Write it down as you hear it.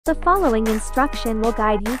The following instruction will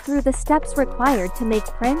guide you through the steps required to make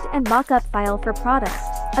print and mockup file for product.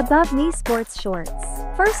 Above knee sports shorts.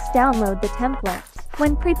 First, download the template.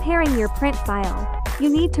 When preparing your print file, you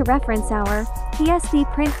need to reference our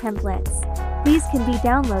PSD print templates. These can be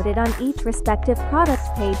downloaded on each respective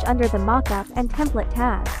product page under the Mockup and Template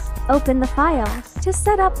tab. Open the file. To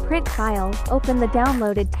set up print file, open the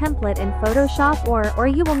downloaded template in Photoshop or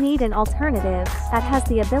you will need an alternative that has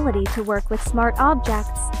the ability to work with smart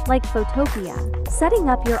objects, like Photopea. Setting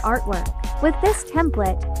up your artwork. With this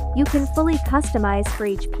template, you can fully customize for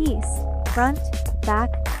each piece, front, back,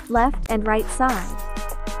 left and right side.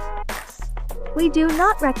 We do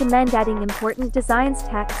not recommend adding important designs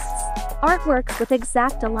texts, artworks with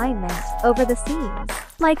exact alignment, over the seams,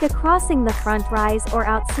 like a crossing the front rise or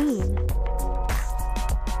out seam.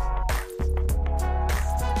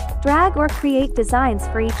 Drag or create designs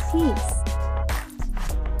for each piece.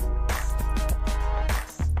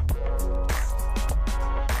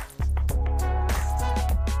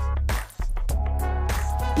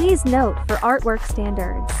 Please note for artwork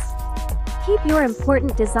standards. Keep your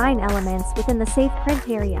important design elements within the safe print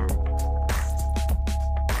area.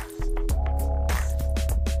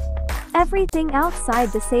 Everything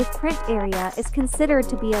outside the safe print area is considered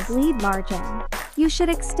to be a bleed margin. You should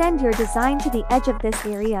extend your design to the edge of this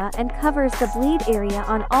area and covers the bleed area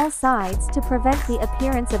on all sides to prevent the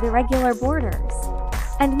appearance of irregular borders.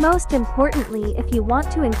 And most importantly, if you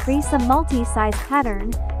want to increase a multi-size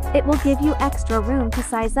pattern, it will give you extra room to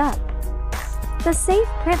size up. The safe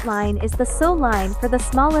print line is the sew line for the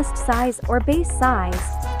smallest size or base size.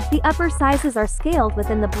 The upper sizes are scaled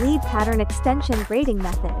within the bleed pattern extension grading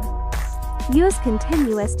method. Use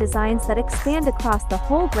continuous designs that expand across the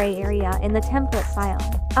whole gray area in the template file.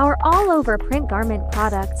 Our all-over print garment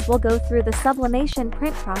products will go through the sublimation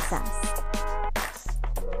print process.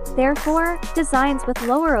 Therefore, designs with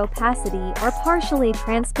lower opacity or partially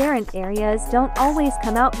transparent areas don't always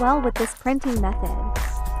come out well with this printing method.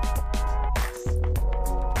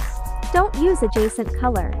 Don't use adjacent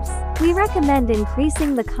colors. We recommend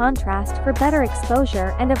increasing the contrast for better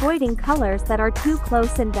exposure and avoiding colors that are too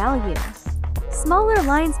close in value. Smaller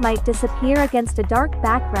lines might disappear against a dark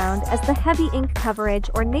background as the heavy ink coverage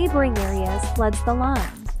or neighboring areas floods the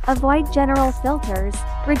line. Avoid general filters,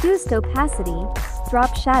 reduced opacity,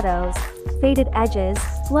 drop shadows, faded edges,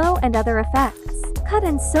 glow and other effects. Cut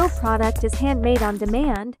and sew product is handmade on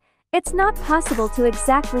demand. It's not possible to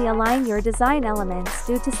exactly align your design elements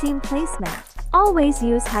due to seam placement. Always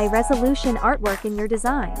use high-resolution artwork in your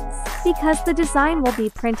designs. Because the design will be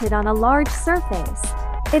printed on a large surface,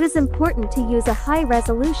 it is important to use a high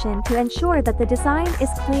resolution to ensure that the design is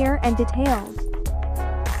clear and detailed.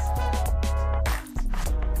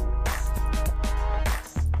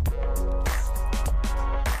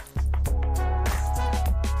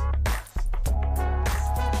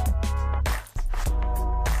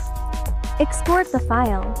 Export the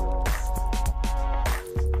file.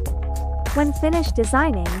 When finished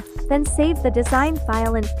designing, then save the design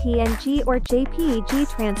file in PNG or JPEG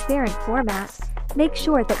transparent format. Make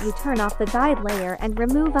sure that you turn off the guide layer and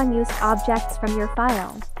remove unused objects from your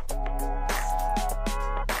file.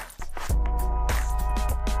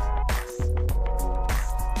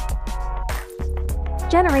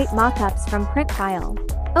 Generate mockups from print file.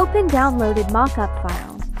 Open downloaded mockup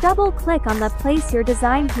file. Double-click on the Place Your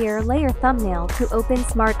Design Here layer thumbnail to open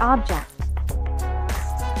Smart Object.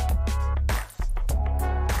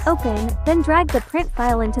 Open, then drag the print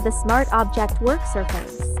file into the Smart Object work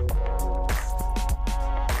surface.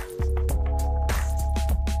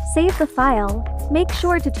 Save the file. Make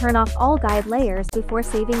sure to turn off all guide layers before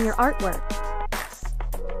saving your artwork.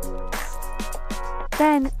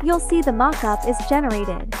 Then, you'll see the mockup is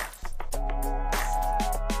generated.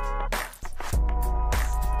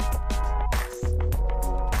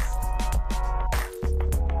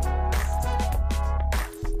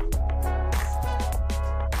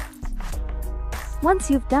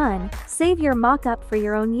 Once you've done, save your mockup for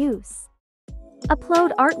your own use.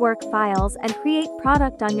 Upload artwork files and create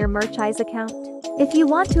product on your Merchize account. If you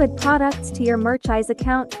want to add products to your Merchize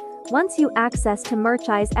account, once you access to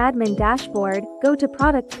Merchize admin dashboard, go to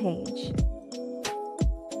product page.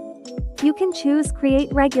 You can choose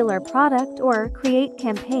create regular product or create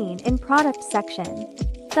campaign in product section.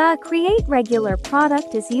 The create regular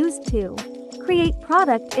product is used to create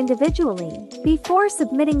product individually. Before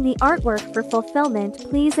submitting the artwork for fulfillment,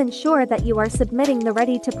 please ensure that you are submitting the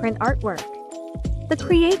ready-to-print artwork. The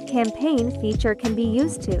Create Campaign feature can be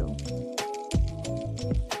used to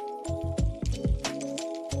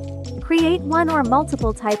create one or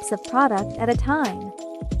multiple types of product at a time.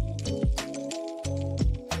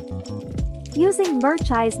 Using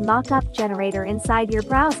Merchai's Mockup generator inside your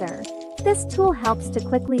browser, this tool helps to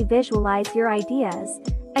quickly visualize your ideas,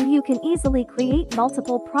 and you can easily create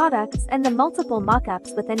multiple products and the multiple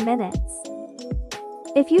mockups within minutes.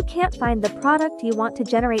 If you can't find the product you want to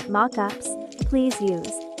generate mockups, please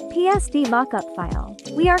use PSD mockup file.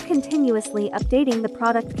 We are continuously updating the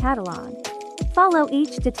product catalog. Follow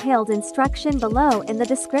each detailed instruction below in the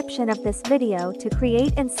description of this video to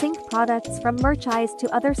create and sync products from Merchais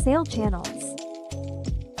to other sale channels.